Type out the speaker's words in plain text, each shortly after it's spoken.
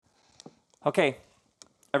Okay,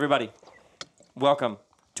 everybody, welcome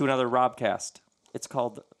to another Robcast. It's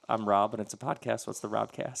called I'm Rob, and it's a podcast, so it's the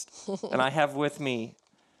Robcast. And I have with me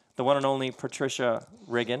the one and only Patricia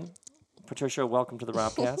Riggen. Patricia, welcome to the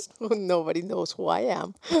Robcast. Nobody knows who I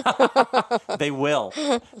am. They will.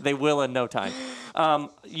 They will in no time.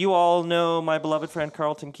 You all know my beloved friend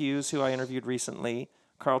Carlton Hughes, who I interviewed recently.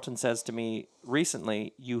 Carlton says to me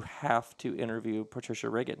recently, you have to interview Patricia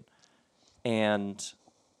Riggen. And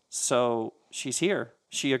so she's here.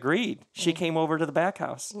 She agreed. She came over to the back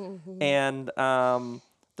house. And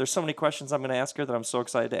there's so many questions I'm going to ask her that I'm so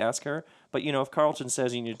excited to ask her. But, you know, if Carlton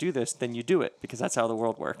says you need to do this, then you do it because that's how the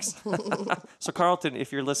world works. So, Carlton,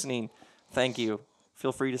 if you're listening, thank you.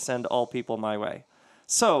 Feel free to send all people my way.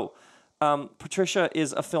 So, Patricia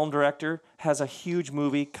is a film director, has a huge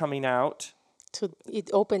movie coming out. It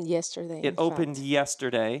opened yesterday. It opened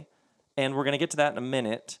yesterday, and we're going to get to that in a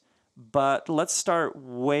minute. But let's start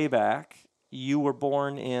way back. You were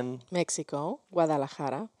born in Mexico,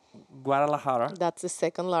 Guadalajara. Guadalajara, That's the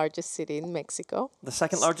second largest city in Mexico. the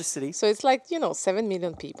second largest city. So it's like, 7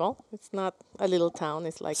 million people. It's not a little town.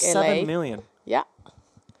 It's like 7 LA. million. Yeah.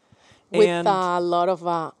 With And a lot of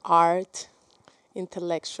art,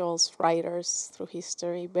 intellectuals, writers through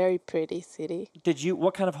history. Very pretty city.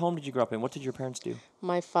 what kind of home did you grow up in? What did your parents do?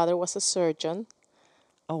 My father was a surgeon.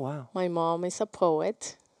 Oh, wow. My mom is a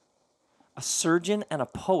poet. A surgeon and a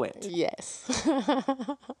poet. Yes.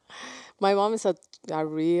 My mom is a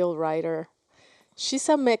real writer. She's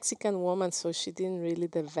a Mexican woman, so she didn't really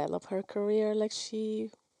develop her career like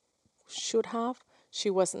she should have. She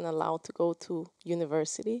wasn't allowed to go to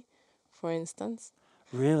university, for instance.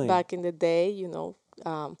 Really? Back in the day,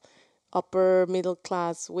 upper middle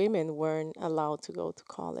class women weren't allowed to go to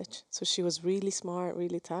college. So she was really smart,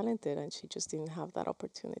 really talented, and she just didn't have that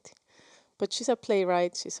opportunity. But she's a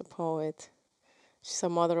playwright, she's a poet, she's a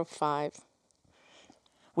mother of 5.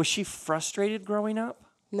 Was she frustrated growing up?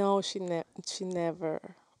 No, she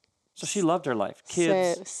never So she loved her life.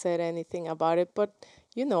 Kids. said anything about it. But,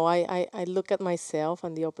 I look at myself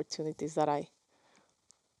and the opportunities that I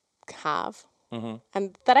have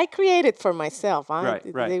and that I created for myself. Right.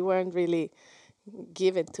 They weren't really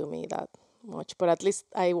given to me that much. But at least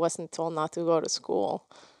I wasn't told not to go to school.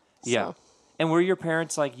 Yeah. So, And were your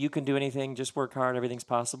parents like, you can do anything, just work hard, everything's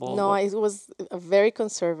possible? no, it was a very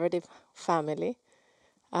conservative family,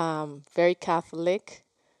 very Catholic,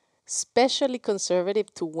 especially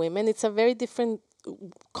conservative to women. It's a very different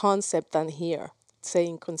concept than here,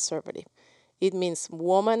 saying conservative. It means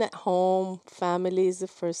woman at home, family is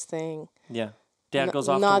the first thing. Yeah. Dad goes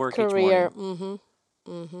off to Not work career. each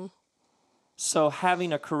morning. So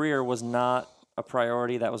having a career was not a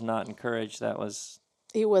priority. That was not encouraged. That was...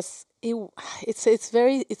 It's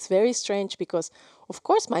very strange because of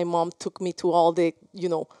course my mom took me to all the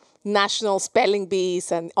national spelling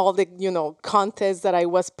bees and all the contests that I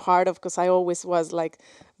was part of because I always was like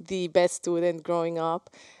the best student growing up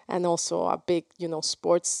and also a big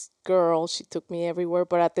sports girl. She took me everywhere,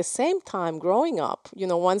 but at the same time growing up,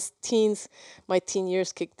 once my teen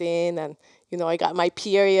years kicked in and I got my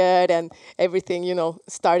period and everything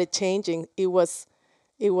started changing. It was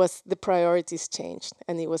the priorities changed,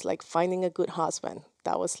 and it was like finding a good husband.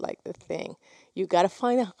 That was like the thing. You got to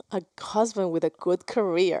find a husband with a good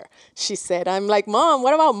career, she said. I'm like, Mom,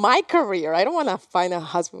 what about my career? I don't want to find a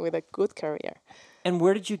husband with a good career. And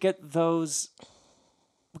where did you get those?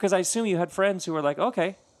 Because I assume you had friends who were like,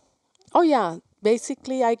 okay. Oh, yeah.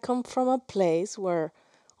 Basically, I come from a place where,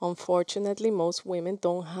 unfortunately, most women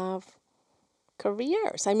don't have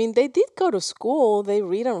careers. I mean, they did go to school, they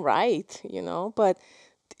read and write, but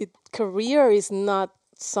career is not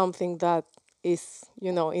something that is,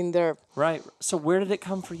 in their... Right. So where did it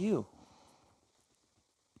come for you?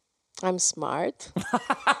 I'm smart.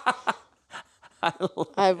 I love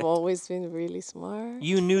I've it. always been really smart.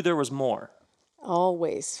 You knew there was more.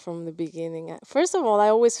 Always, from the beginning. First of all, I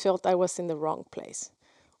always felt I was in the wrong place.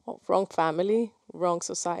 Wrong family, wrong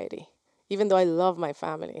society. Even though I love my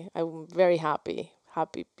family. I'm very happy,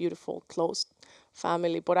 beautiful, close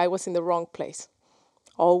family. But I was in the wrong place.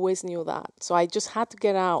 Always knew that. So I just had to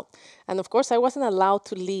get out. And of course, I wasn't allowed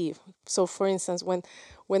to leave. So for instance, when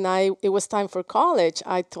it was time for college,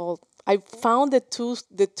 I found the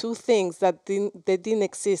two things that didn't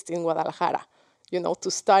exist in Guadalajara,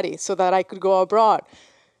 to study so that I could go abroad.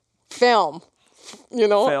 Film,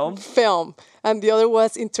 film. And the other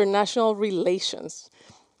was international relations,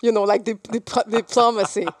 like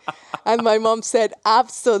diplomacy. And my mom said,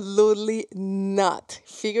 absolutely not.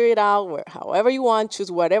 Figure it out however you want,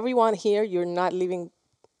 choose whatever you want here. You're not leaving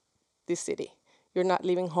this city. You're not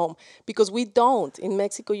leaving home. Because in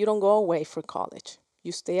Mexico, you don't go away for college.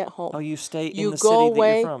 You stay at home. Oh, you stay in You the go city that you're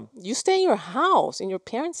away. from. You stay in your house, in your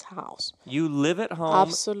parents' house. You live at home, and you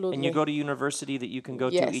Absolutely. go to university that you can go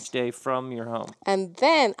to each Yes. day from your home. And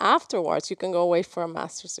then afterwards, you can go away for a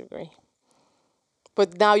master's degree.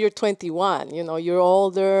 But now you're 21, you're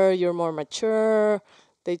older, you're more mature.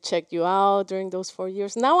 They checked you out during those 4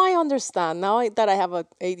 years. Now I understand. That I have an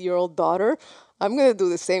 8-year-old daughter, I'm going to do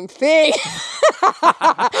the same thing,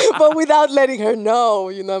 but without letting her know.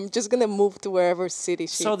 I'm just going to move to wherever city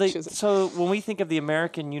she chooses. So when we think of the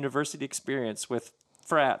American university experience with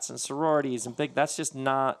frats and sororities and that's just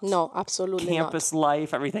not No, absolutely not. campus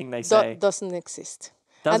life, everything they say. Doesn't exist.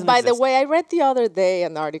 Doesn't And by the exist. way, I read the other day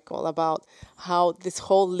an article about how this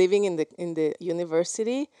whole living in the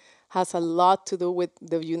university has a lot to do with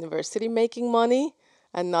the university making money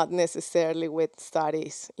and not necessarily with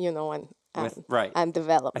studies, Right. and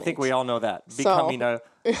development. I think we all know that. So- Becoming a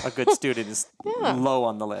good student is low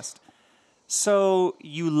on the list. So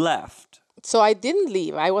you left. So I didn't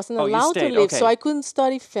leave. I wasn't Oh, you allowed to stayed, leave. So okay. I couldn't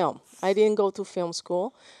study film. I didn't go to film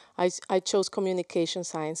school. I chose communication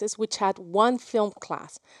sciences, which had one film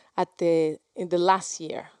class in the last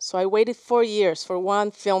year. So I waited 4 years for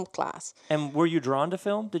one film class. And were you drawn to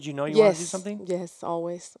film? Did you know you wanted to do something? Yes,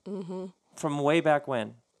 always. From way back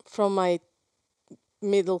when? From my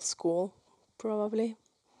middle school, probably.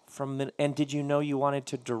 And did you know you wanted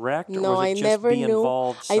to direct, or No, was it I just never be knew.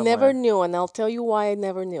 involved I somewhere? never knew, and I'll tell you why I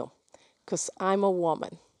never knew. Because I'm a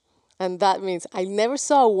woman. And that means I never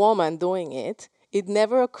saw a woman doing it. It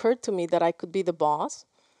never occurred to me that I could be the boss.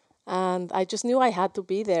 And I just knew I had to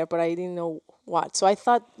be there, but I didn't know what. So I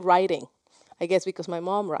thought writing, I guess because my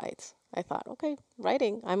mom writes. I thought, okay,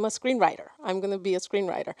 writing. I'm a screenwriter. I'm going to be a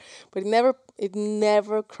screenwriter. But it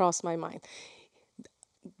never crossed my mind.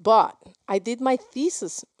 But I did my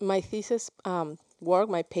thesis. My thesis work,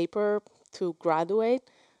 my paper to graduate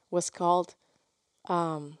was called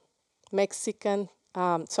Mexican,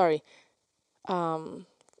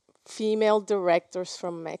 female directors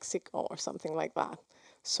from Mexico or something like that.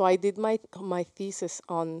 So I did my thesis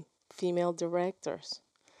on female directors,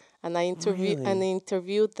 and I Really?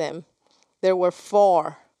 interviewed them. There were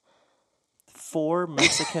 4. 4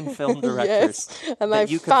 Mexican film directors Yes, and that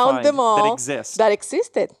I you could found find them all that exist. that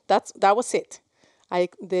existed. That was it.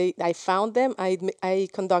 I found them. I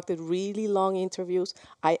conducted really long interviews.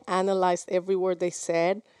 I analyzed every word they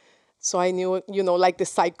said, so I knew like the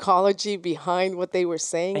psychology behind what they were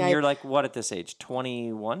saying. And you're like, what at this age?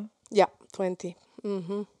 21? Yeah, 20.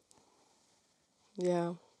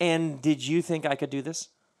 Yeah. And did you think I could do this?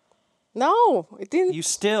 No, it didn't. You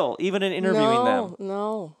still, even in interviewing them.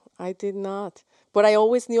 No, I did not. But I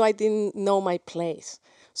always knew I didn't know my place.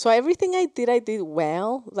 So everything I did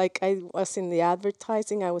well. Like I was in the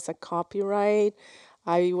advertising, I was a copyright,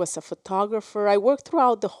 I was a photographer. I worked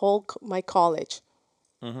throughout the whole my college,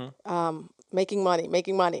 making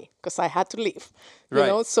money, because I had to leave.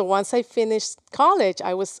 Right. So once I finished college,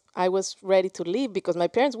 I was ready to leave because my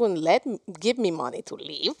parents wouldn't give me money to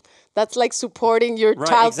leave. That's like supporting your Right,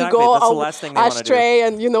 child exactly. to go That's the last thing they wanna do. astray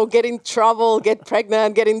and get in trouble, get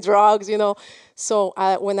pregnant, get in drugs. So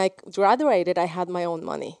when I graduated, I had my own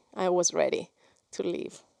money. I was ready to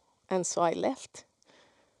leave, and so I left.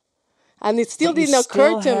 And it still But you didn't occur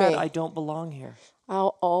still to had, me. I don't belong here.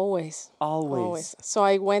 Always. Always. So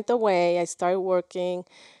I went away. I started working,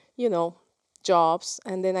 jobs,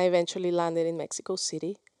 and then I eventually landed in Mexico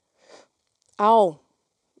City. Oh,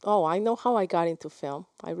 I know how I got into film.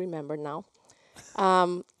 I remember now.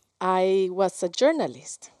 I was a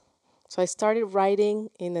journalist. So I started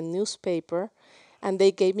writing in a newspaper, and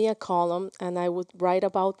they gave me a column, and I would write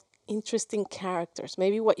about interesting characters.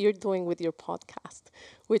 Maybe what you're doing with your podcast,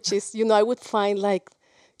 which is, I would find like,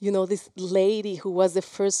 this lady who was the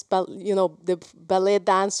first, the ballet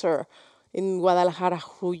dancer in Guadalajara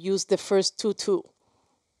who used the first tutu.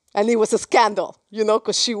 And it was a scandal,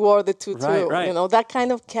 because she wore the tutu. Right. That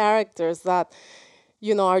kind of characters that,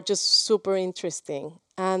 are just super interesting.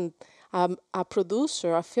 And a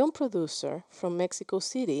film producer from Mexico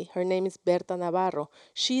City, her name is Berta Navarro.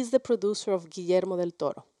 She's the producer of Guillermo del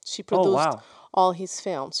Toro. She produced wow. all his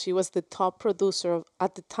films. She was the top producer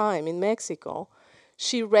at the time in Mexico.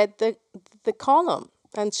 She read the column,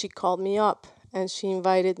 and she called me up, and she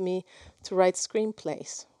invited me to write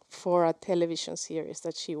screenplays for a television series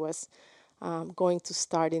that she was going to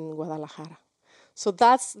start in Guadalajara. So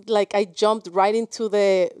that's like I jumped right into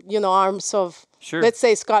the arms of, Sure. let's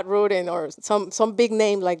say, Scott Rudin or some big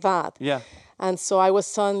name like that. Yeah. And so I was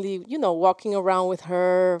suddenly walking around with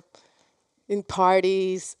her in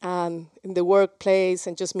parties and in the workplace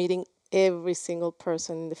and just meeting every single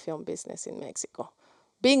person in the film business in Mexico.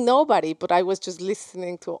 being nobody, but I was just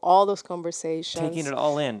listening to all those Taking conversations, it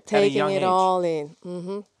all in at a taking young it age. all in.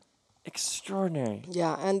 Extraordinary.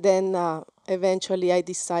 Yeah, and then eventually I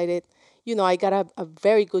decided, I got a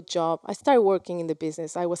very good job. I started working in the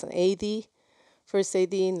business. I was an AD, first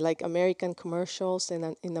AD in like American commercials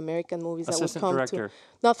and in American movies that would Assistant come to, director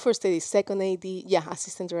not first AD, second AD, yeah,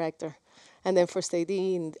 assistant director, and then first AD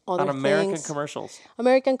in on other American things, commercials.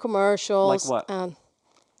 American Like commercials. what? And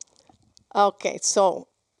okay, so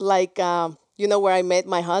like, where I met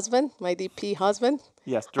my husband, my DP husband?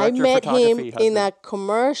 Yes, I director of met him photography in husband. a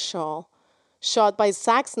commercial shot by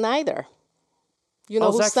Zack Snyder. You know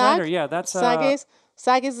Oh, who Zack Snyder. Zack? Yeah, that's Zack is?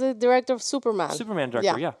 Zack is the director of Superman. Superman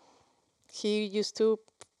director. Yeah. Yeah. He used to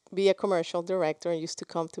be a commercial director and used to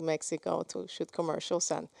come to Mexico to shoot commercials,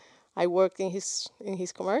 and I worked in his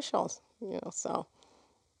commercials, so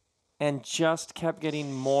And just kept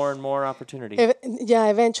getting more and more opportunity. yeah,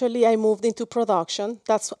 eventually I moved into production.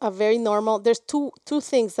 That's a very normal. There's two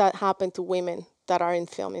things that happen to women that are in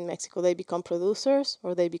film in Mexico. They become producers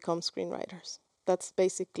or they become screenwriters. That's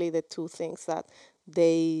basically the two things that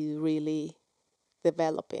they really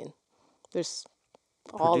develop in. There's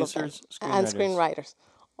all of them. Producers, And screenwriters. screenwriters.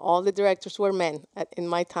 All the directors were men in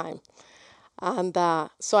my time. And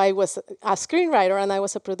so I was a screenwriter and I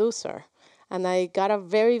was a producer. And I got a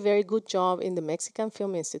very, very good job in the Mexican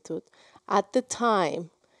Film Institute. At the time,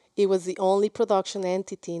 it was the only production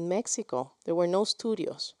entity in Mexico. There were no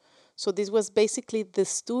studios. So this was basically the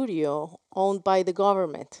studio owned by the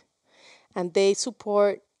government. And they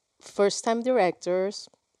support first time directors,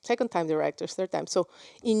 second time directors, third time. So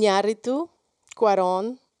Iñárritu,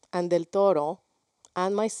 Cuarón, and Del Toro,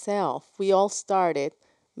 and myself, we all started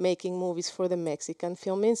making movies for the Mexican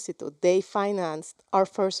Film Institute. They financed our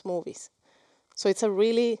first movies. So it's a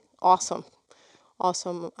really awesome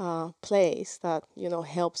place that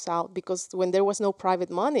helps out because when there was no private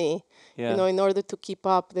money, Yeah. in order to keep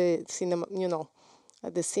up the cinema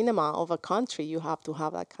of a country, you have to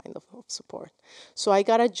have that kind of support. So I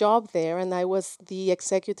got a job there, and I was the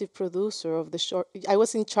executive producer of the short. I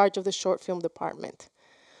was in charge of the short film department.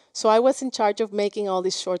 So I was in charge of making all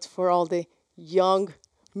these shorts for all the young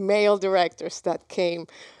male directors that came.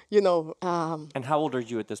 And how old are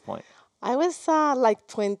you at this point? I was like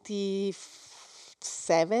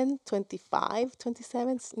 27, 25,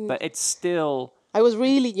 27. But it's still I was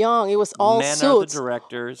really young. It was all men are the suits.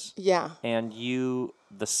 directors, Yeah. and you,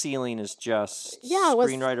 the ceiling is just Yeah, it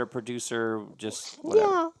was. screenwriter, producer, just whatever.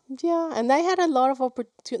 Yeah, yeah. And I had a lot of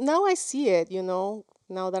opportunity. Now I see it,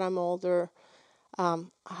 now that I'm older,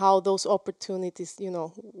 how those opportunities,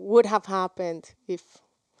 would have happened if.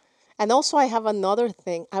 And also, I have another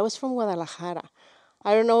thing. I was from Guadalajara.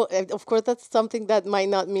 I don't know. Of course, that's something that might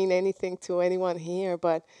not mean anything to anyone here,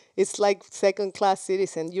 but it's like second-class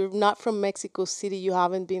citizen. You're not from Mexico City. You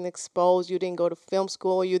haven't been exposed. You didn't go to film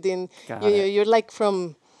school. You didn't. Got You, it. you're like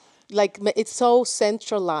from, it's so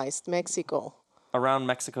centralized, Mexico. Around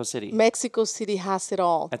Mexico City. Mexico City has it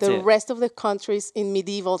all. That's The it. rest of the countries in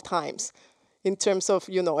medieval times, in terms of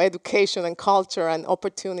education and culture and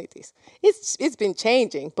opportunities. It's been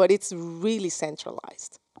changing, but it's really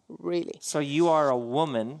centralized. Really. So you are a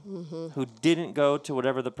woman Mm-hmm. who didn't go to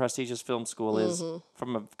whatever the prestigious film school is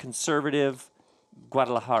from a conservative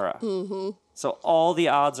Guadalajara. Mm-hmm. So all the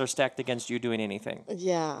odds are stacked against you doing anything.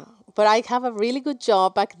 Yeah, but I have a really good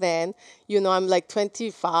job back then. I'm like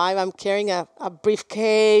 25. I'm carrying a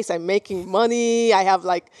briefcase. I'm making money. I have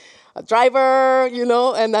like a driver,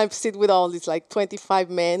 and I sit with all these like 25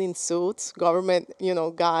 men in suits, government,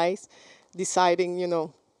 guys, deciding,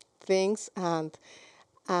 things,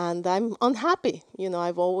 and I'm unhappy.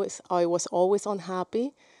 I was always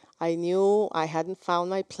unhappy. I knew I hadn't found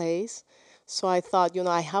my place. So I thought,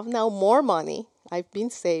 I have now more money. I've been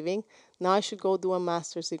saving. Now I should go do a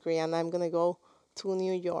master's degree, and I'm going to go to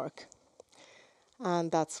New York.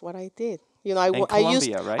 And that's what I did. In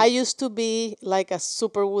Colombia, right? I used to be like a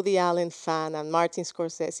super Woody Allen fan and Martin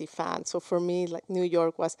Scorsese fan. So for me, like New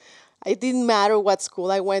York was, it didn't matter what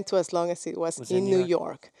school I went to as long as it was in New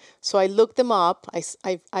York. So I looked them up.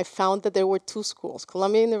 I found that there were two schools,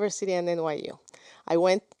 Columbia University and NYU. I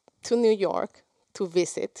went to New York to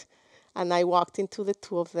visit, and I walked into the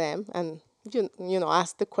two of them and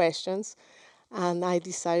asked the questions. And I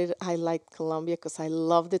decided I liked Columbia because I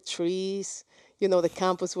love the trees. The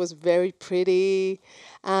campus was very pretty.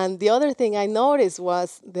 And the other thing I noticed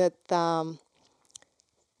was that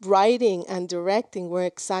writing and directing were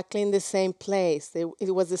exactly in the same place.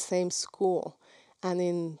 It was the same school. And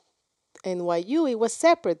in NYU, it was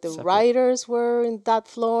separate. The Separate. writers were in that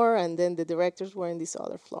floor, and then the directors were in this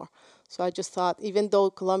other floor. So I just thought, even though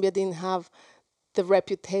Columbia didn't have the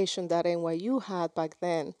reputation that NYU had back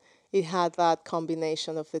then, it had that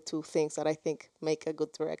combination of the two things that I think make a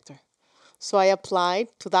good director. So I applied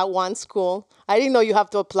to that one school. I didn't know you have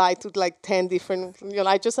to apply to like 10 different,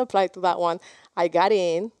 I just applied to that one. I got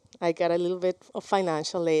in. I got a little bit of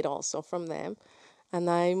financial aid also from them. And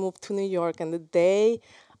I moved to New York. And the day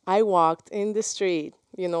I walked in the street,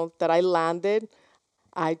 that I landed,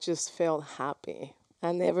 I just felt happy.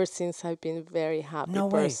 And ever since, I've been a very happy No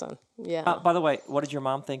way. person. Yeah. By the way, what did your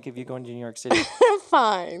mom think of you going to New York City?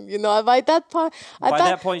 Fine. By that point, By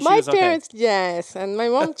that point, she my was okay. parents, yes, and my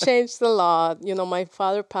mom changed a lot. My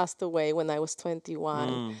father passed away when I was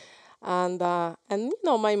 21, and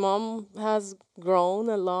my mom has grown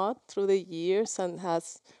a lot through the years and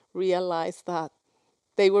has realized that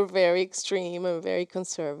they were very extreme and very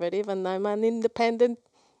conservative, and I'm an independent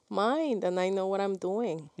mind, and I know what I'm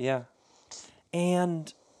doing. Yeah.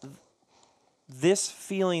 And this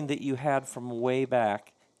feeling that you had from way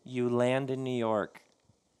back, you land in New York,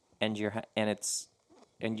 and you're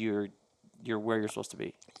where you're supposed to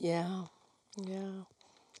be. Yeah, yeah.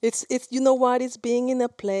 It's you know what? It's being in a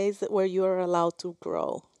place where you are allowed to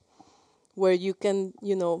grow, where you can,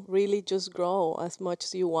 really just grow as much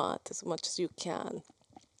as you want, as much as you can.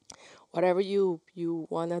 Whatever you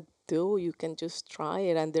want to do, you can just try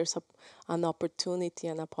it, and there's an opportunity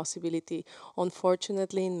and a possibility.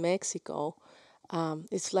 Unfortunately, in Mexico,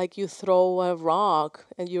 it's like you throw a rock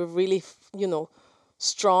and you're really,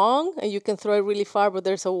 strong, and you can throw it really far, but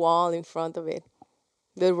there's a wall in front of it.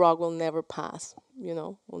 The rock will never pass,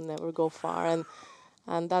 will never go far.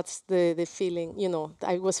 And that's the feeling,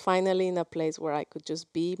 I was finally in a place where I could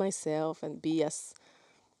just be myself and be as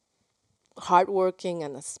hardworking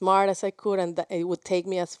and as smart as I could, and that it would take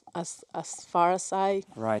me as far as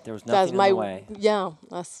Right. There was that's nothing in my the way. yeah,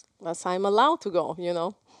 as I'm allowed to go.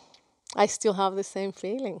 I still have the same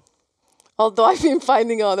feeling. Although I've been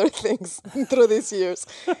finding other things through these years.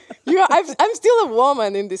 I'm still a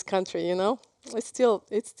woman in this country. It's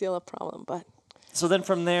still a problem, but So then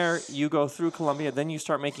from there, you go through Colombia, then you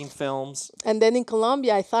start making films. and then in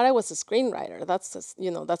Colombia, I thought I was a screenwriter. That's just,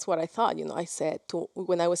 that's what I thought. I said to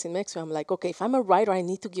when I was in Mexico, I'm like, okay, if I'm a writer, I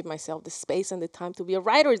need to give myself the space and the time to be a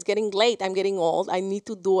writer. It's getting late. I'm getting old. I need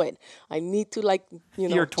to do it. I need to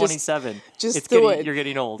You're 27. just do it. You're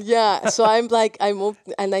getting old. Yeah. So I'm like, I moved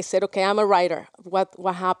and I said, okay, I'm a writer.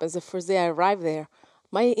 What happens the first day I arrived there?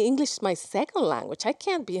 My English is my second language. I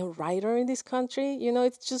can't be a writer in this country.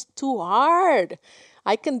 It's just too hard.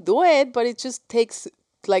 I can do it, but it just takes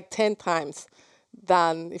like 10 times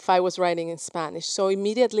than if I was writing in Spanish. So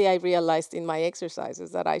immediately I realized in my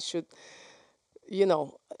exercises that I should, you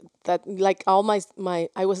know, that like all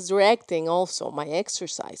I was directing also my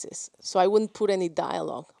exercises. So I wouldn't put any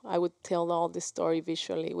dialogue. I would tell all the story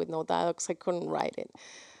visually with no dialogues. I couldn't write it.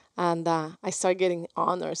 And I started getting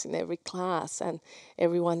honors in every class, and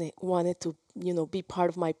everyone wanted to, be part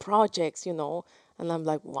of my projects. And I'm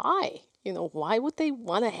like, why? Why would they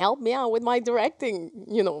want to help me out with my directing,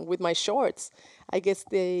 with my shorts? I guess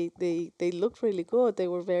they looked really good. They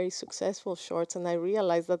were very successful shorts, and I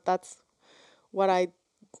realized that that's what I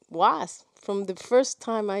was. From the first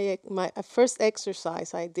time my first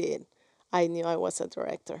exercise I did, I knew I was a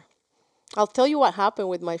director. I'll tell you what happened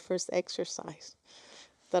with my first exercise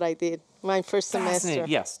that I did my first Fascinating. semester.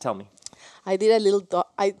 Yes, tell me. I did a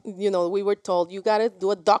little we were told you got to do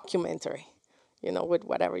a documentary, with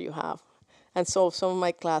whatever you have. And so some of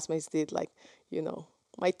my classmates did like,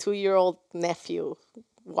 my 2-year-old nephew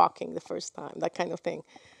walking the first time, that kind of thing.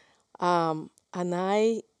 And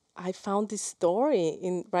I found this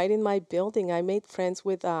story right in my building. I made friends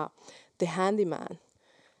with the handyman,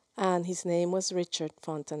 and his name was Richard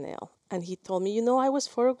Fontanelle. And he told me, I was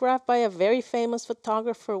photographed by a very famous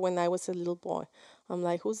photographer when I was a little boy. I'm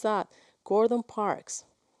like, who's that? Gordon Parks.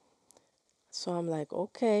 So I'm like,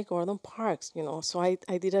 okay, Gordon Parks. So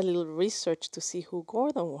I did a little research to see who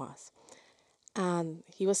Gordon was. And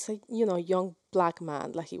he was a, young black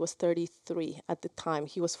man, like he was 33 at the time.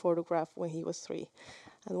 He was photographed when he was 3.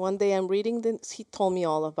 And one day he told me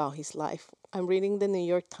all about his life. I'm reading the New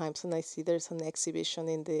York Times, and I see there's an exhibition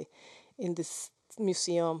in this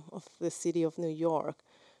museum of the city of New York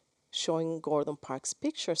showing Gordon Parks'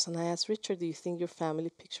 pictures. And I asked Richard, do you think your family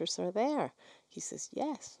pictures are there? He says,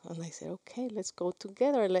 yes. And I said, okay, let's go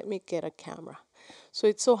together. Let me get a camera. So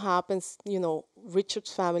it so happens,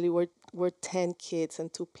 Richard's family were 10 kids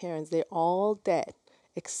and 2 parents. They're all dead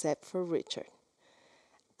except for Richard.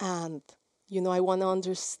 And, I want to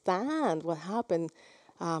understand what happened.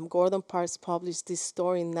 Gordon Parks published this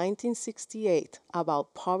story in 1968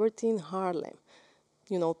 about poverty in Harlem,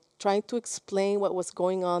 trying to explain what was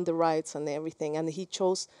going on, the riots and everything. And he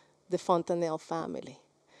chose the Fontanelle family.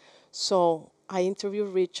 So I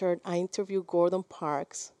interviewed Richard. I interviewed Gordon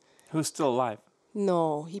Parks. Who's still alive?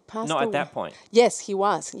 No, he passed No, at away. that point. Yes, he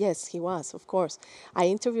was. Yes, he was, of course. I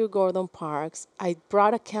interviewed Gordon Parks. I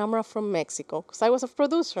brought a camera from Mexico because I was a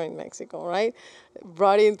producer in Mexico, right?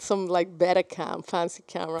 Brought in some like Betacam, fancy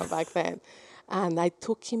camera back then. And I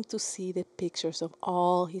took him to see the pictures of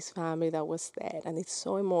all his family that was dead. And it's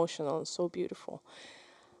so emotional and so beautiful.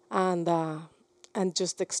 And, uh, and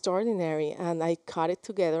just extraordinary. And I cut it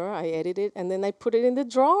together, I edited it, and then I put it in the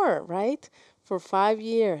drawer, right? For 5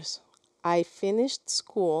 years. I finished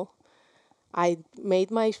school. I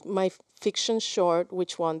made my fiction short,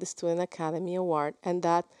 which won the Student Academy Award, and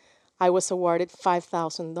that I was awarded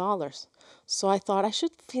 $5,000. So I thought I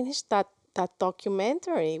should finish that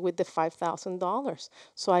documentary with the $5,000.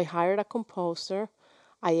 So I hired a composer.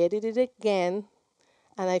 I edited it again,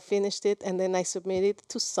 and I finished it, and then I submitted it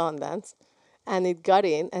to Sundance, and it got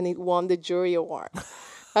in, and it won the jury award.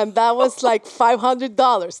 And that was like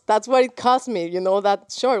 $500. That's what it cost me, that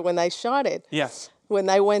short when I shot it. Yes. When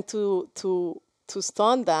I went to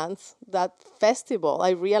Sundance, that festival,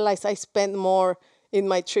 I realized I spent more in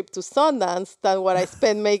my trip to Sundance than what I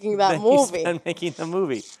spent making that Then you movie. spent making the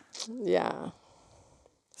movie. Yeah.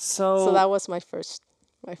 So So that was my first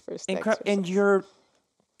exercise. and you're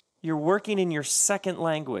working in your second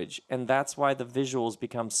language, and that's why the visuals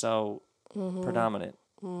become so predominant.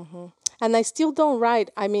 And I still don't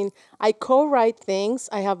write. I mean, I co-write things.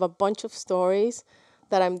 I have a bunch of stories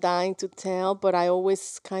that I'm dying to tell, but I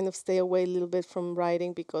always kind of stay away a little bit from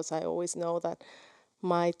writing because I always know that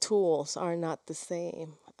my tools are not the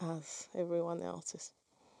same as everyone else's.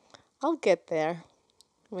 I'll get there,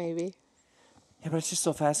 maybe. Yeah, but it's just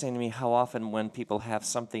so fascinating to me how often when people have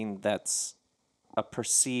something that's a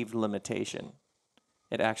perceived limitation,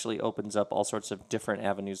 it actually opens up all sorts of different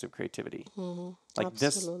avenues of creativity. Like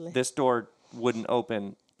Absolutely. this door wouldn't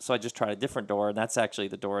open, so I just tried a different door, and that's actually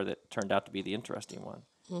the door that turned out to be the interesting one.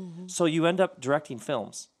 So you end up directing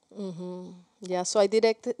films. Yeah, so I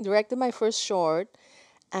directed my first short,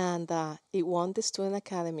 and it won the Student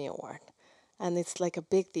Academy Award. And it's like a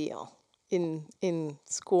big deal in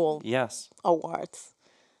school Yes. awards.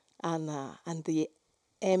 And the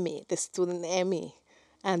Emmy, the Student Emmy,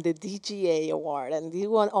 and the DGA Award, and he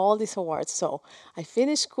won all these awards. So I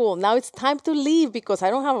finished school. Now it's time to leave because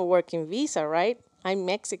I don't have a working visa, right? I'm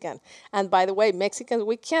Mexican. And by the way, Mexicans,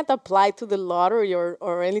 we can't apply to the lottery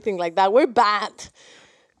or anything like that. We're banned.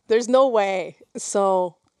 There's no way.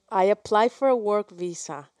 So I applied for a work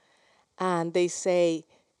visa, and they say,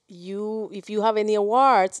 if you have any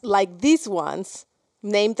awards like these ones,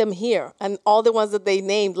 name them here. And all the ones that they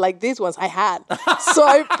named, like these ones, I had. So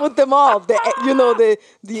I put them all. The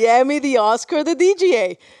Emmy, the Oscar, the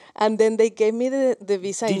DGA. And then they gave me the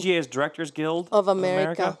visa DGA is Directors Guild of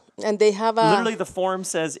America. And they have a... Literally, the form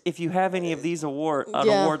says if you have any of these award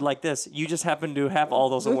like this, you just happen to have all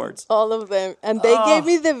those awards. all of them. And they gave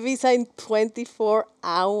me the visa in 24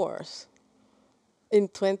 hours. In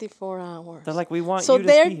 24 hours. They're like, we want So you to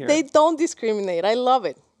be here. they don't discriminate. I love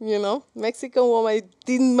it. Mexican woman, it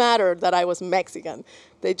didn't matter that I was Mexican.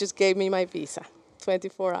 They just gave me my visa.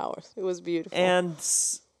 24 hours. It was beautiful. And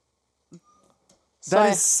So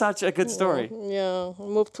that is such a good story. Yeah, I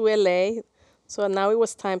moved to LA. So now it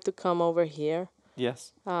was time to come over here.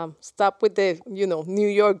 Yes. Stop with the, New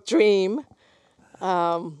York dream.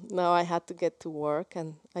 Now I had to get to work,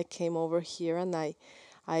 and I came over here, and I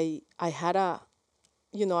had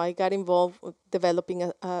I got involved with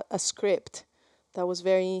developing a script that was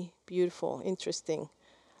very beautiful, interesting,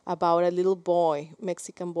 about a little boy,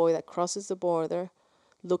 Mexican boy, that crosses the border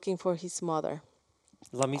looking for his mother,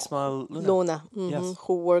 La misma Luna. Luna, Yes.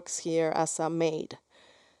 who works here as a maid.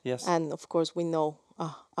 Yes. And of course, we know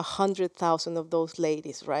 100,000 of those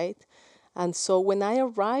ladies, right? And so when I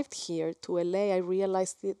arrived here to LA, I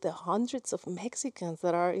realized the hundreds of Mexicans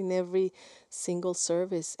that are in every single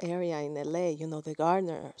service area in LA, the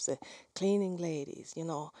gardeners, the cleaning ladies,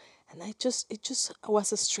 And it just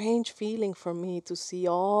was a strange feeling for me to see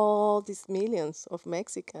all these millions of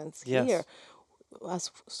Mexicans Yes. here.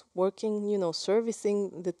 As working,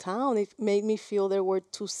 servicing the town, it made me feel there were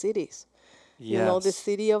two cities. Yes. The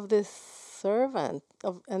city of the servant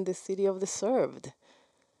and the city of the served.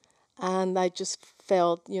 And I just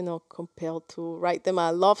felt, compelled to write them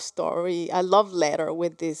a love story, a love letter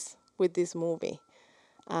with this movie.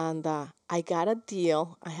 And I got a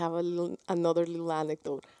deal. I have another little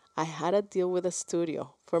anecdote. I had a deal with a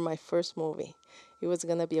studio for my first movie. It was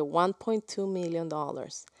gonna be a $1.2 million,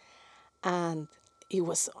 and it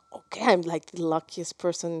was okay. I'm like the luckiest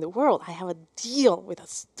person in the world. I have a deal with a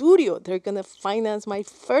studio. They're gonna finance my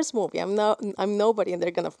first movie. I'm nobody, and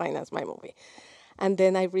they're gonna finance my movie. And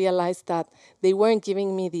then I realized that they weren't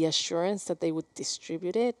giving me the assurance that they would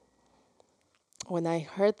distribute it. When I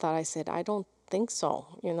heard that, I said, I don't think so.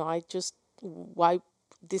 I just why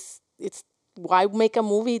this it's why make a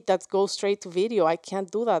movie that goes straight to video? I can't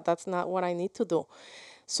do that. That's not what I need to do.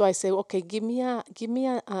 So I say, okay, give me a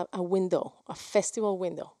window, a festival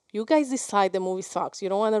window. You guys decide the movie sucks. You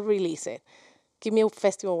don't want to release it. Give me a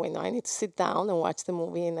festival window. I need to sit down and watch the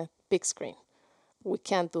movie in a big screen. We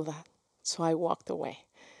can't do that. So I walked away.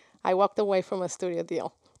 I walked away from a studio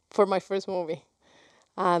deal for my first movie,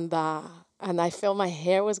 and uh, and I felt my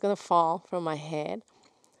hair was gonna fall from my head.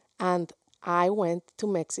 And I went to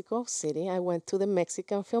Mexico City. I went to the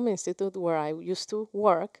Mexican Film Institute where I used to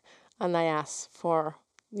work, and I asked for,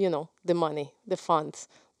 the money, the funds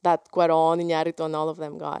that Cuaron, Iñárritu, and all of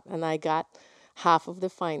them got. And I got half of the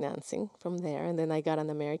financing from there. And then I got an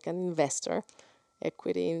American investor,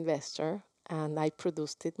 equity investor, and I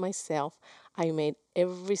produced it myself. I made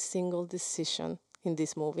every single decision in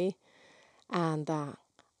this movie, and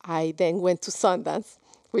I then went to Sundance,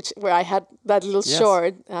 which where I had that little Yes.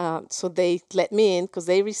 short. So they let me in because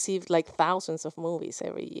they received like thousands of movies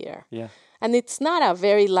every year, Yeah. and it's not a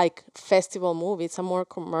very like festival movie. It's a more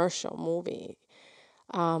commercial movie,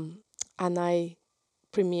 and I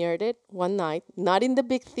premiered it one night, not in the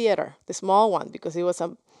big theater, the small one, because it was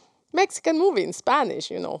a Mexican movie in Spanish.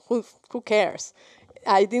 Who cares?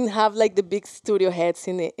 I didn't have like the big studio heads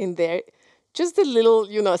in there, just the little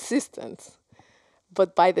assistants.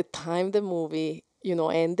 But by the time the movie,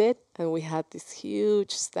 ended and we had this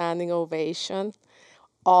huge standing ovation,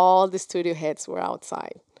 all the studio heads were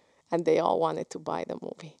outside and they all wanted to buy the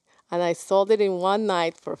movie. And I sold it in one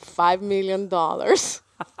night for $5 million.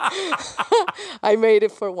 I made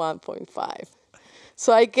it for 1.5.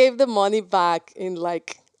 So I gave the money back in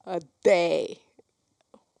like a day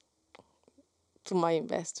to my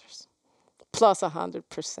investors, plus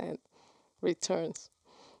 100% returns.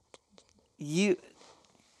 You It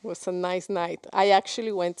was a nice night. I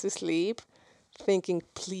actually went to sleep thinking,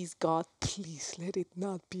 please, God, please let it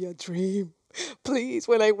not be a dream. Please,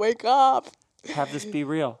 when I wake up. have this be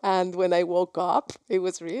real. And when I woke up, it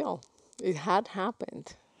was real. It had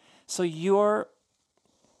happened. So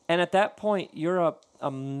and at that point, you're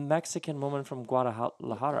a Mexican woman from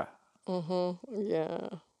Guadalajara. Yeah.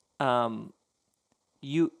 Um,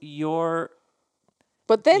 you're,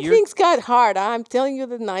 But then you're, things got hard. I'm telling you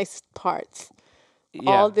the nice parts.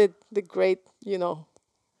 yeah. All the great,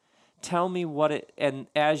 Tell me and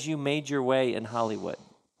as you made your way in Hollywood,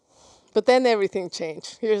 But then everything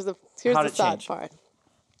changed. Here's how the did it sad change? part.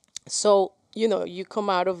 So, you come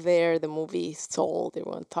out of there, the movie is sold,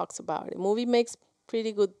 everyone talks about it. The movie makes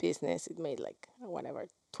pretty good business. It made like whatever,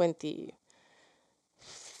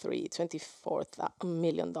 24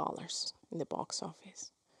 million dollars in the box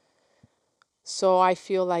office. So I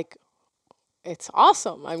feel like it's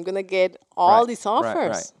awesome. I'm gonna get all Right, these right.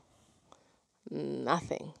 offers.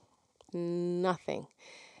 Nothing. Nothing.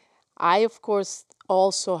 I, of course,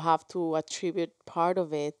 also have to attribute part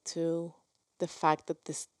of it to the fact that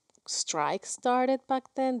this strike started back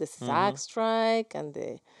then, the Mm-hmm. SAG strike and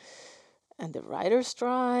the writer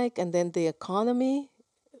strike, and then the economy.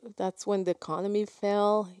 That's when the economy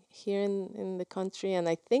fell here in the country, and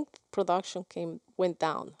I think production went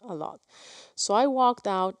down a lot. So I walked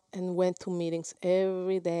out and went to meetings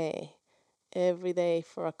every day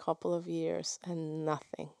for a couple of years, and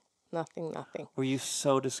nothing, nothing, nothing. Were you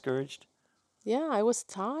so discouraged? Yeah, I was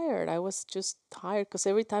tired. I was just tired because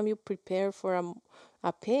every time you prepare for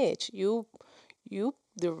a pitch, you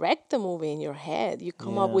direct the movie in your head. You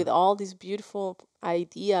come up Yeah. with all these beautiful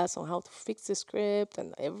ideas on how to fix the script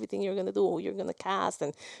and everything you're gonna do, who you're gonna cast,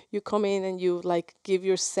 and you come in and you like give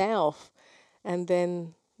yourself, and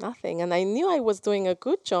then nothing. And I knew I was doing a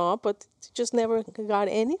good job, but just never got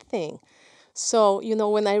anything. So,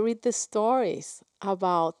 when I read the stories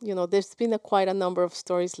about, there's been quite a number of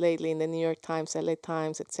stories lately in the New York Times, LA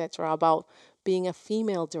Times, etc., about being a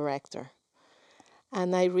female director.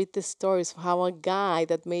 And I read the stories of how a guy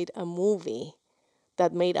that made a movie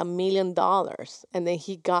that made $1 million and then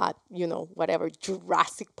he got, whatever,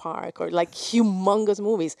 Jurassic Park or like humongous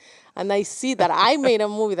movies. And I see that I made a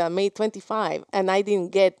movie that made 25 and I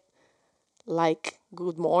didn't get like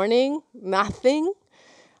good morning, nothing.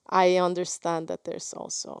 I understand that there's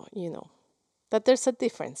also, that there's a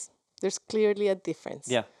difference. There's clearly a difference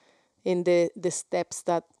Yeah. in the steps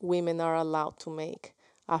that women are allowed to make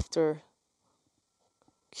after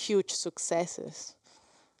huge successes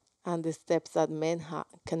and the steps that men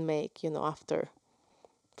can make, after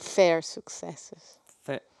fair successes.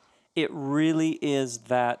 It really is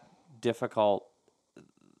that difficult.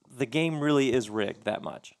 The game really is rigged that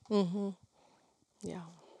much. Yeah.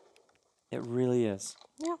 It really is.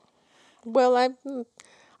 Yeah. Well,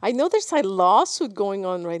 I know there's a lawsuit going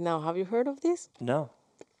on right now. Have you heard of this? No.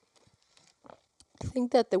 I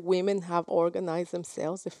think that the women have organized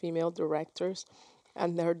themselves, the female directors,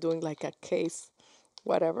 and they're doing like a case,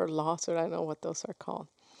 whatever lawsuit. I don't know what those are called.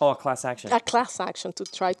 Oh, a class action. A class action to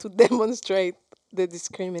try to demonstrate the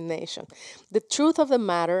discrimination. The truth of the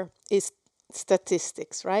matter is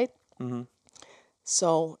statistics, right?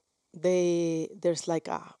 So there's like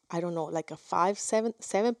a, I don't know, like a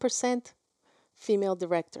 7% female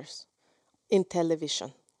directors in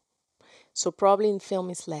television. So probably in film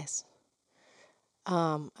is less.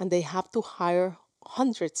 And they have to hire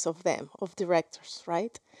hundreds of them, of directors,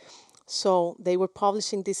 right? So they were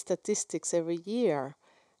publishing these statistics every year,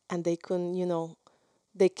 and they couldn't,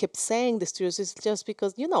 they kept saying the studios is just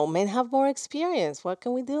because, men have more experience. What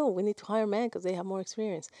can we do? We need to hire men because they have more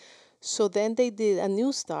experience. So then they did a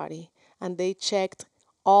new study, and they checked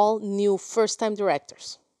all new first-time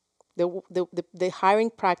directors, the hiring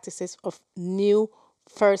practices of new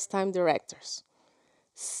first-time directors.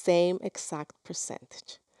 Same exact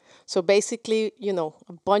percentage. So basically,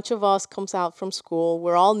 a bunch of us comes out from school.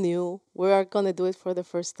 We're all new. We are going to do it for the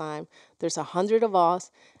first time. There's 100 of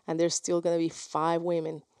us, and there's still going to be 5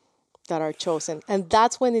 women that are chosen. And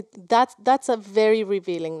that's when that's a very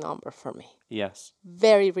revealing number for me. Yes.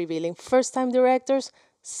 Very revealing. First-time directors,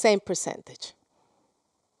 same percentage.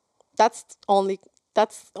 That's only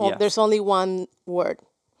Yes. there's only one word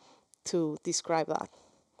to describe that.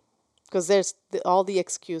 Because all the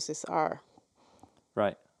excuses are,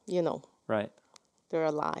 Right. Right. they're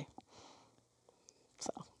a lie.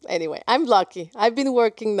 So anyway, I'm lucky. I've been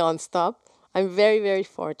working nonstop. I'm very, very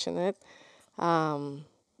fortunate.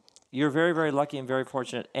 You're very, very lucky and very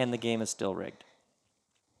fortunate, and the game is still rigged.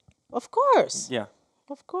 Of course. Yeah.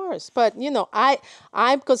 Of course. But,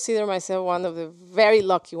 I consider myself one of the very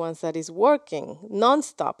lucky ones that is working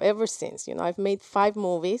nonstop ever since. I've made 5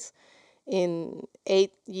 movies in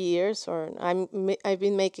 8 years, or I've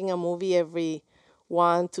been making a movie every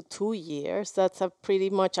 1 to 2 years. That's a pretty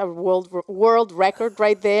much a world record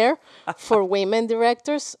right there for women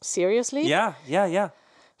directors. Seriously, Yeah. Yeah. Yeah.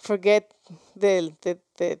 forget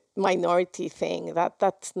the minority thing.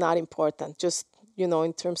 That's not important. Just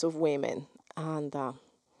in terms of women, and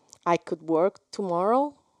I could work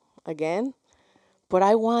tomorrow again, but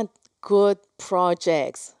I want good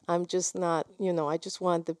projects. I'm just not. I just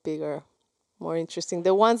want the bigger, more interesting,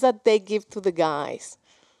 the ones that they give to the guys.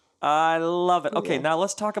 I love it. Okay, Yeah. now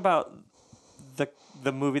let's talk about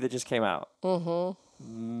the movie that just came out.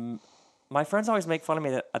 My friends always make fun of me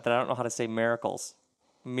that I don't know how to say miracles.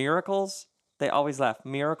 Miracles? They always laugh.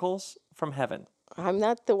 Miracles from heaven. I'm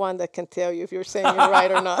not the one that can tell you if you're saying it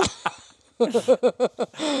right or not.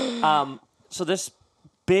 So this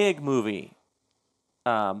big movie,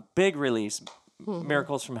 big release,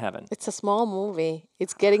 Miracles from Heaven. It's a small movie.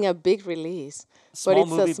 It's getting a big release, Small but it's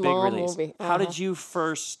movie, a small big release. movie. How did you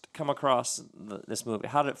first come across this movie?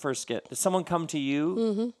 How did it first get? Did someone come to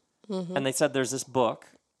you and they said there's this book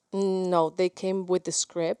No, they came with the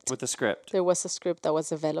script. with the script? There was a script that was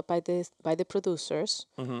developed by the producers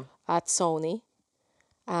at Sony,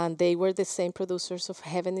 and they were the same producers of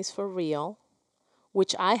Heaven is for Real,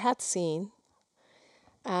 which I had seen,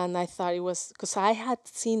 and I thought it was because I had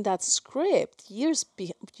seen that script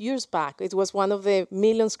years back. It was one of the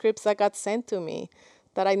million scripts that got sent to me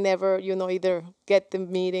that I never, either get the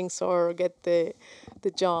meetings or get the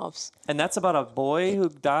jobs. And that's about a boy who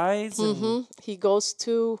dies. And He goes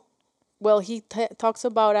to, well, he talks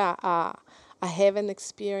about a heaven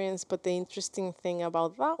experience, but the interesting thing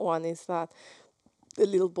about that one is that the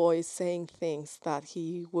little boy is saying things that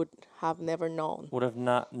he would have never known. would have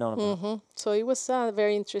not known about. So it was a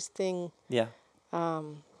very interesting. Yeah.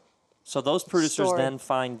 So those producers Story. then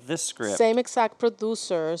find this script. Same exact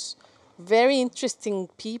producers, very interesting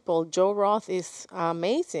people. Joe Roth is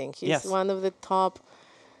amazing. He's Yes. one of the top,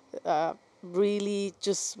 really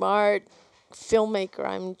just smart filmmaker.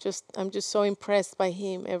 I'm just so impressed by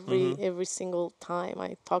him every single time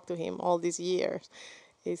I talk to him all these years.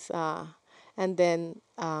 And then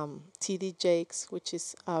T.D. Jakes, which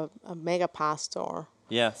is a mega pastor,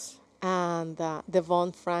 Yes. and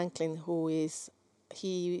Devon Franklin,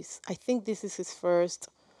 I think this is his first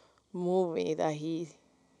movie that he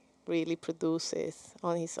really produces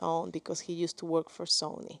on his own because he used to work for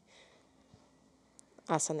Sony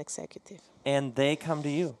as an executive. And they come to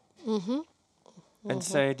you and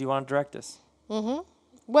say, "Do you want to direct this?"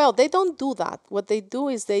 Well, they don't do that. What they do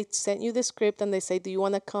is they send you the script and they say, "Do you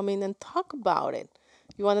want to come in and talk about it?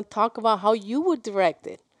 You want to talk about how you would direct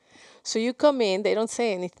it?" So you come in, they don't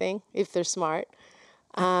say anything if they're smart,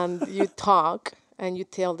 and you talk and you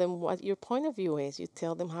tell them what your point of view is. You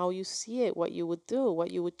tell them how you see it, what you would do,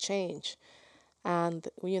 what you would change. And,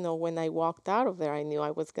 when I walked out of there, I knew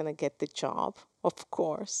I was going to get the job, of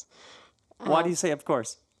course, Why do you say of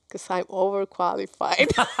course? because I'm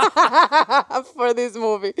overqualified for this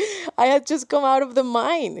movie. I had just come out of the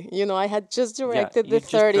mine. I had just Yeah, directed you the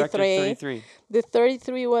just directed 33. 33. The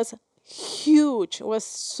 33 was huge, was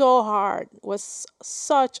so hard, was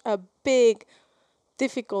such a big,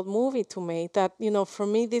 difficult movie to make that, for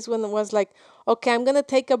me, this one was like, okay, I'm going to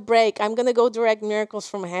take a break. I'm going to go direct Miracles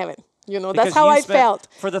from Heaven. That's Because how you I spent felt.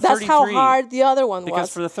 for the That's how 33. hard the other one Because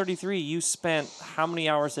was. for the 33, you spent how many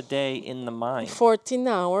hours a day in the mine? 14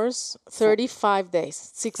 hours, 35 days,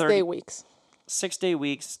 6-day 30 weeks. 6-day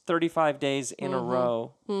weeks, 35 days in a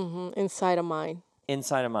row Inside a mine.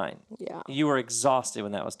 inside a mine. Yeah. You were exhausted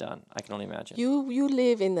when that was done. I can only imagine. You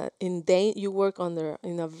live you work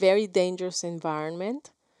in a very dangerous environment.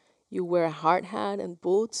 You wear a hard hat and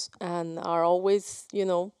boots and are always,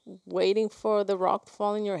 waiting for the rock to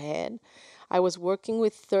fall on your head. I was working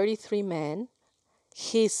with 33 men,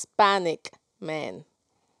 Hispanic men.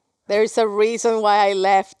 There's a reason why I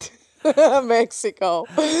left Mexico.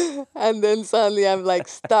 And then suddenly I'm like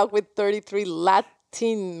stuck with 33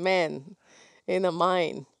 Latin men in a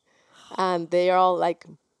mine. And they are all like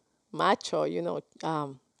macho,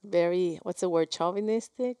 very, what's the word,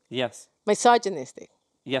 chauvinistic? Yes. Misogynistic.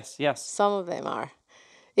 Yes, yes. Some of them are.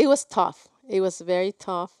 It was tough. It was very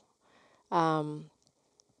tough. And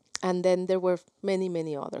then there were many,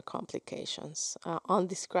 many other complications,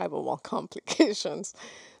 undescribable complications.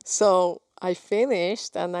 So I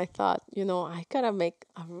finished and I thought, I gotta make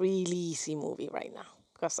a really easy movie right now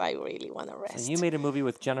because I really want to So rest. you made a movie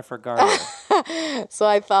with Jennifer Garner. So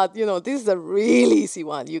I thought, this is a really easy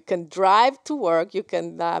one. You can drive to work. You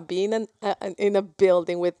can be in a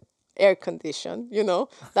building with air condition.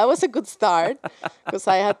 That was a good start because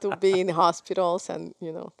I had to be in hospitals and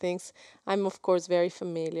things. I'm of course very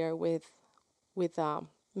familiar with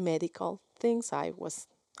medical things.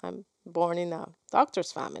 I'm born in a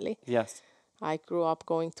doctor's family. Yes. I grew up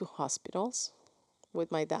going to hospitals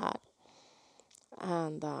with my dad,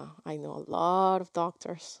 and I know a lot of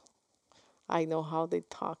doctors. I know how they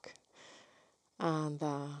talk, and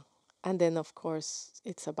then of course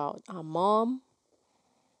it's about a mom.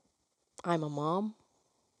 I'm a mom.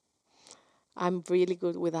 I'm really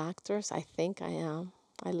good with actors. I think I am.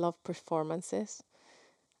 I love performances,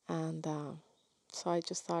 and so I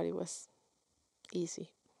just thought it was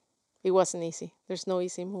easy. It wasn't easy. There's no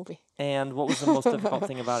easy movie. And what was the most difficult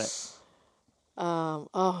thing about it?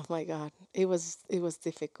 Oh my God, it was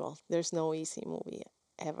difficult. There's no easy movie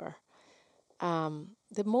ever.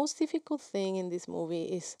 The most difficult thing in this movie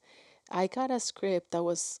is I got a script that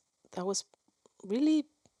was really,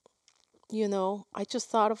 I just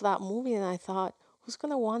thought of that movie and I thought, who's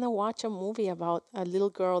gonna wanna watch a movie about a little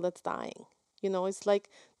girl that's dying? It's like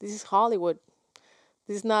this is Hollywood.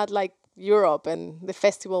 This is not like Europe and the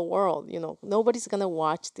festival world. Nobody's gonna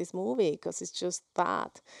watch this movie because it's just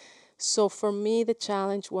that. So for me, the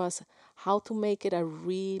challenge was how to make it a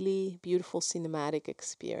really beautiful cinematic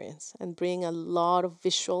experience and bring a lot of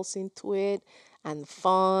visuals into it and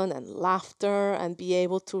fun and laughter and be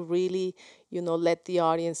able to really, let the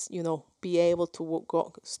audience, be able to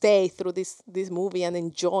stay through this movie and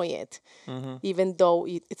enjoy it, even though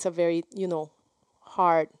it's a very,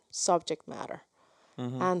 hard subject matter.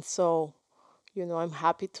 And so, I'm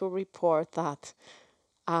happy to report that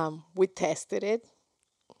we tested it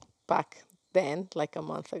back then, like a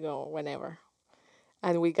month ago or whenever,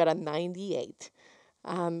 and we got a 98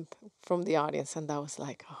 from the audience, and that was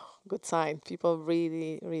like, oh, good sign. People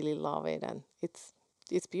really, really love it, and it's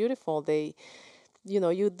beautiful.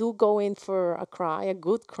 You do go in for a cry, a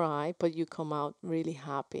good cry, but you come out really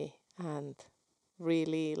happy and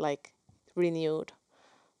really like renewed.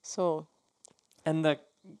 So And the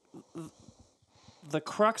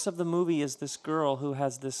crux of the movie is this girl who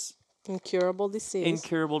has this incurable disease.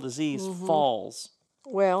 incurable disease falls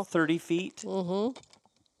Well, 30 feet.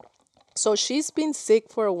 so she's been sick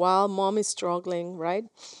for a while. Mom is struggling, right,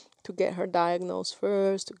 to get her diagnosed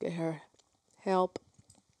first, to get her help.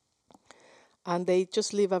 And they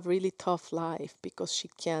just live a really tough life because she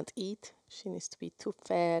can't eat. She needs to be too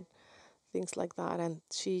fed, things like that. And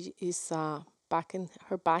she is back in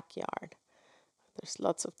her backyard. There's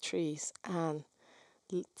lots of trees. And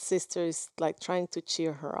sister is like trying to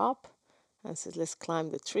cheer her up and says, let's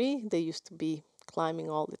climb the tree. They used to be climbing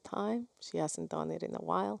all the time. She hasn't done it in a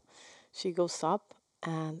while. She goes up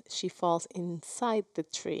and she falls inside the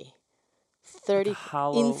tree, Like a 30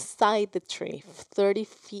 hollow. inside the tree, 30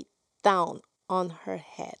 feet down on her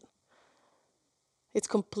head. It's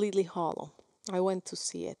completely hollow. I went to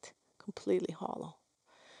see it, completely hollow.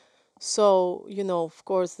 So, of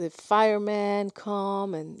course, the firemen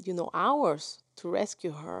come and, hours to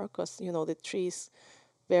rescue her because, the tree's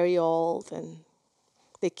very old and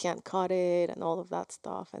they can't cut it and all of that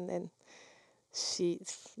stuff. And then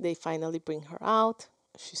they finally bring her out.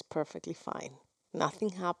 She's perfectly fine. Nothing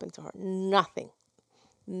happened to her. Nothing.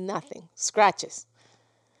 Nothing. Scratches.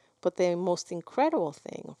 But the most incredible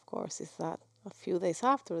thing, of course, is that a few days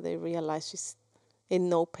after they realize she's in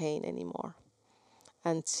no pain anymore.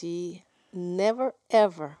 And she never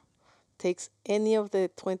ever takes any of the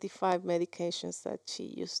 25 medications that she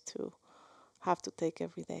used to have to take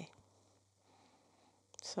every day.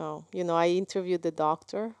 So, I interviewed the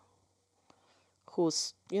doctor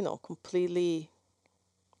who's, completely,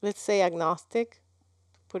 let's say, agnostic,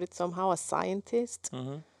 put it somehow, a scientist.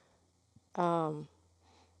 Mm-hmm.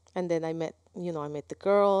 And then I met the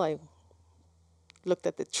girl. I looked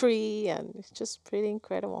at the tree, and it's just pretty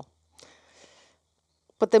incredible.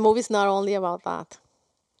 But the movie's not only about that.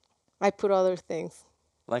 I put other things.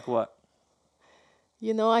 Like what?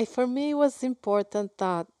 For me it was important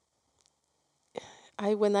that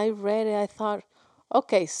when I read it, I thought,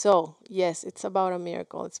 okay, so yes, it's about a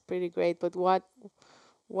miracle. It's pretty great, but what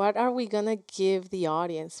are we gonna give the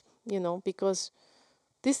audience? Because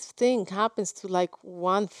this thing happens to like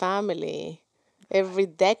one family every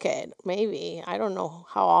decade, maybe. I don't know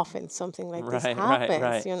how often something like this Right, right,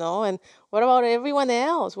 happens, right. And what about everyone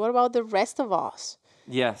else? What about the rest of us?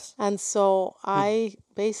 Yes. And so Who? I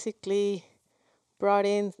basically brought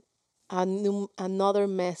in another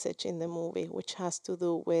message in the movie, which has to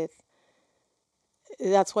do with,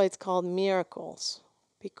 that's why it's called miracles,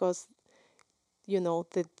 because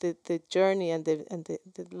the journey and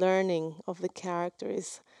the learning of the character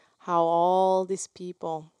is how all these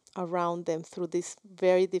people around them through these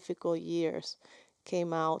very difficult years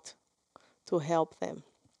came out to help them.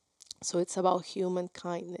 So it's about human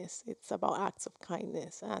kindness, it's about acts of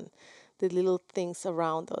kindness and the little things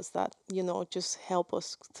around us that just help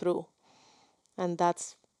us through. And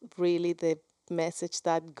that's really the message,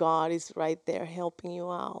 that God is right there helping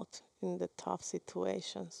you out in the tough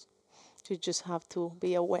situations. You just have to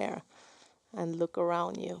be aware and look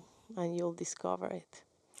around you, and you'll discover it.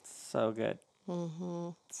 So good.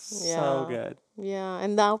 So Yeah. good. Yeah.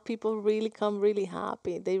 And now people really come really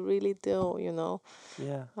happy. They really do,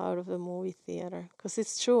 Yeah. out of the movie theater. Because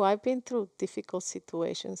it's true. I've been through difficult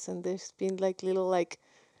situations, and there's been like little like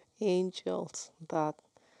angels that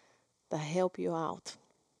help you out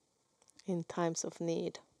in times of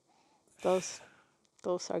need. Those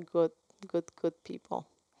those are good people.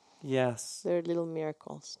 Yes. They're little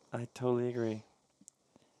miracles. I totally agree.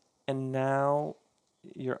 And now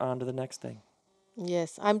you're on to the next thing,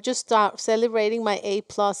 Yes, I'm just celebrating my A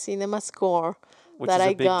plus cinema score which that is a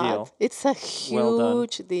I big got. deal. It's a Well done.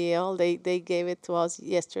 huge deal. They gave it to us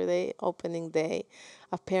yesterday, opening day.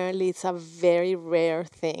 Apparently, it's a very rare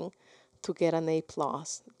thing to get an A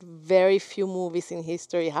plus. Very few movies in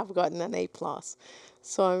history have gotten an A plus,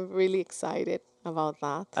 so I'm really excited about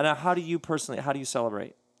that. And now, how do you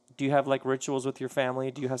celebrate? Do you have like rituals with your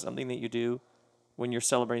family? Do you have something that you do when you're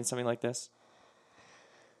celebrating something like this?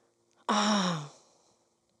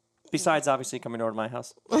 Besides, obviously, coming over to my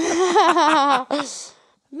house.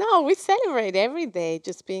 No, we celebrate every day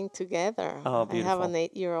just being together. Oh, I have an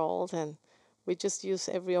beautiful. 8-year-old, and we just use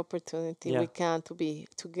every opportunity Yeah. we can to be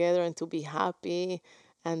together and to be happy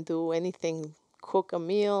and do anything, cook a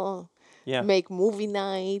meal, Yeah. make movie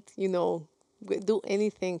night, do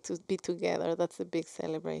anything to be together. That's a big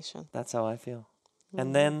celebration. That's how I feel.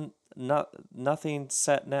 And then nothing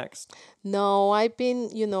set next. No,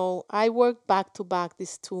 I worked back to back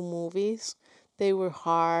these two movies. They were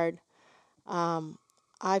hard.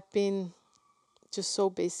 I've been just so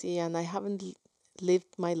busy, and I haven't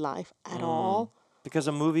lived my life at all. Because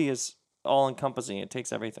a movie is all encompassing. It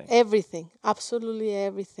takes everything. Everything, absolutely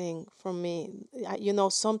everything from me.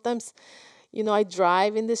 Sometimes, I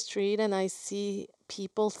drive in the street and I see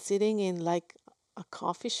people sitting in like a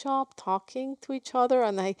coffee shop talking to each other,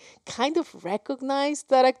 and I kind of recognize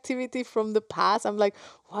that activity from the past. I'm like,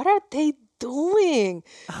 what are they doing?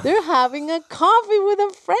 They're having a coffee with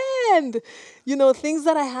a friend. Things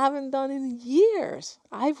that I haven't done in years.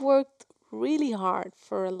 I've worked really hard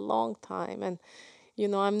for a long time, and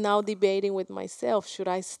I'm now debating with myself, should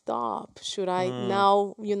I stop? Should I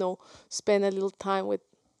now, spend a little time with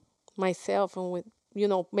myself and with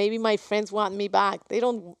maybe my friends want me back. They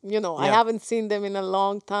don't, I Yeah. haven't seen them in a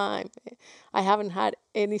long time. I haven't had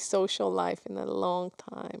any social life in a long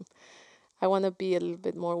time. I want to be a little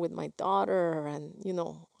bit more with my daughter. And,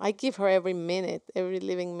 I give her every minute, every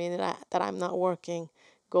living minute that I'm not working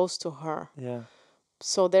goes to her. Yeah.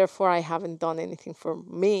 So therefore, I haven't done anything for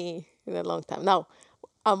me in a long time. Now,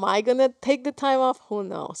 am I going to take the time off? Who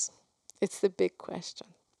knows? It's the big question.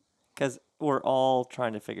 Because we're all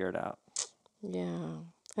trying to figure it out. Yeah.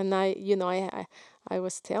 And I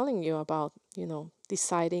was telling you about,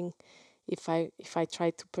 deciding if I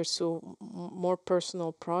try to pursue more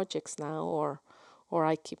personal projects now, or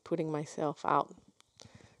I keep putting myself out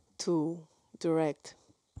to direct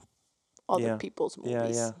other Yeah. people's Yeah.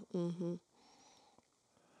 Yeah. movies.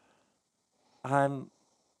 I'm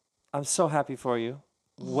I'm so happy for you.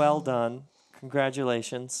 Well done.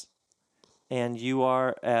 Congratulations. And you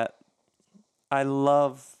are at I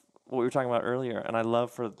love what we were talking about earlier, and I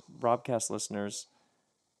love for broadcast listeners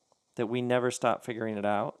that we never stop figuring it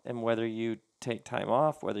out. And whether you take time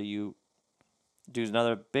off, whether you do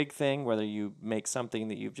another big thing, whether you make something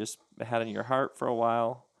that you've just had in your heart for a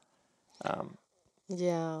while.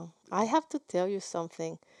 Yeah. I have to tell you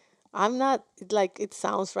something. I'm not like it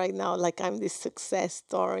sounds right now like I'm this success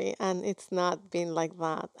story, and it's not been like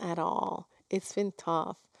that at all. It's been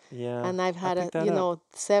tough. Yeah, And I've I had picked that up.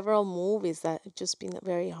 several movies that have just been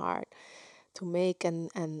very hard to make, and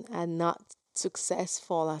not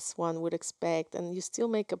successful as one would expect. And you still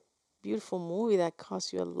make a beautiful movie that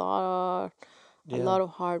costs you a Yeah. lot of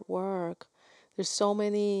hard work. There's so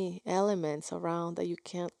many elements around that you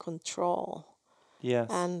can't control. Yes.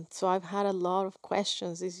 And so I've had a lot of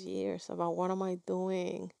questions these years about what am I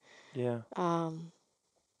doing? Yeah.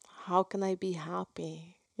 How can I be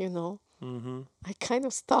happy? Mm-hmm. I kind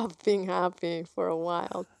of stopped being happy for a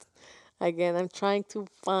while. Again, I'm trying to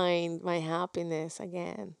find my happiness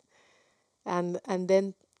again. And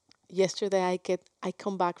then yesterday I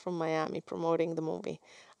come back from Miami promoting the movie.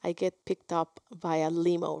 I get picked up by a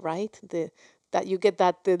limo, right? That you get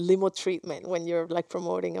the limo treatment when you're like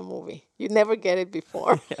promoting a movie. You never get it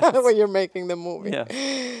before Yes. when you're making the movie. Yes.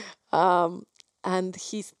 And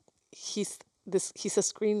he's a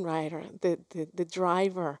screenwriter, the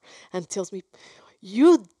driver, and tells me,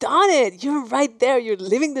 "You done it. You're right there. You're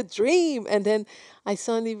living the dream." And then I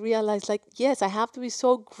suddenly realized, like, yes, I have to be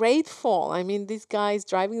so grateful. I mean, this guy is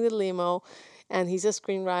driving the limo, and he's a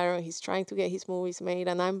screenwriter. He's trying to get his movies made,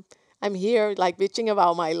 and I'm here like bitching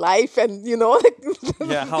about my life, and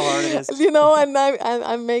Yeah, how hard it is. and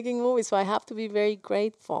I'm making movies, so I have to be very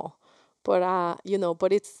grateful. But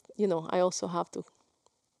but it's I also have to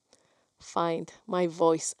find my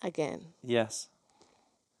voice again. Yes.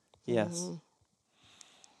 Yes.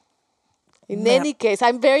 In Man, any case,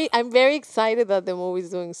 I'm very excited that the movie is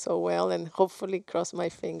doing so well, and hopefully, cross my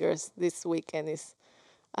fingers, this weekend is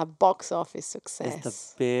a box office it's the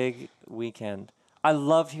success. big weekend. I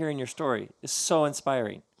loved hearing your story. It's so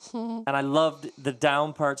inspiring. And I loved the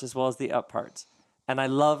down parts as well as the up parts. And I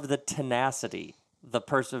loved the tenacity, the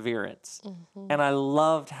perseverance. And I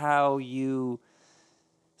loved how you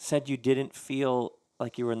said you didn't feel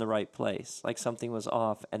like you were in the right place, like something was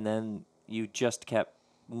off, and then you just kept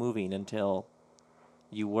moving until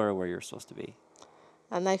you were where you're supposed to be.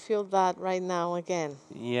 And I feel that right now again.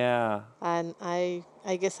 Yeah, And I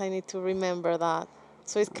guess I need to remember that.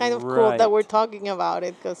 So it's kind of cool that we're right. talking about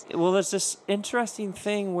it, because Well, there's this interesting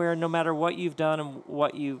thing where no matter what you've done and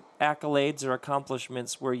what you accolades or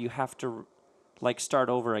accomplishments, where you have to like start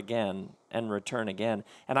over again and return again.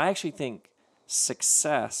 And I actually think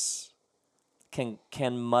success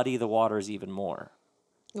can muddy the waters even more.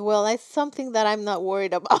 well, it's something that I'm not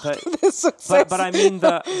worried about. But The but success. I mean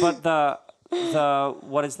the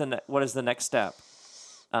what is what is the next step?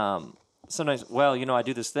 Sometimes, well, I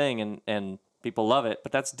do this thing and people love it,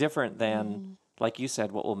 but that's different than, like you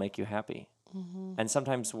said, what will make you happy. And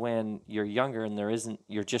sometimes when you're younger and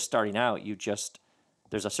you're just starting out,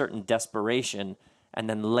 there's a certain desperation, and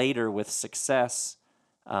then later with success,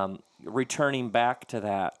 returning back to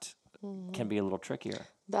that can be a little trickier.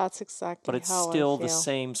 That's But exactly it's how I still the feel.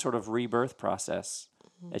 same sort of rebirth process.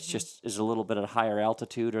 It's just is a little bit at a higher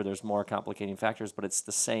altitude, or there's more complicating factors, but it's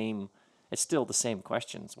the same. It's still the same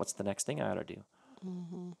questions. What's the next thing I ought to do?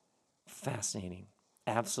 Fascinating.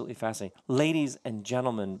 Absolutely fascinating. Ladies and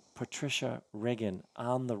gentlemen, Patricia Riggen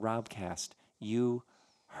on the Robcast. You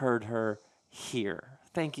heard her here.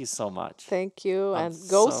 Thank you so much. Thank you, I'm and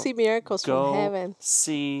go see so Miracles from go Heaven.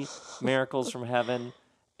 see Miracles from Heaven,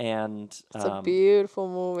 and It's a beautiful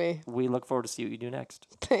movie. we look forward to see what you do next.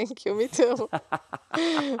 Thank you. Me too.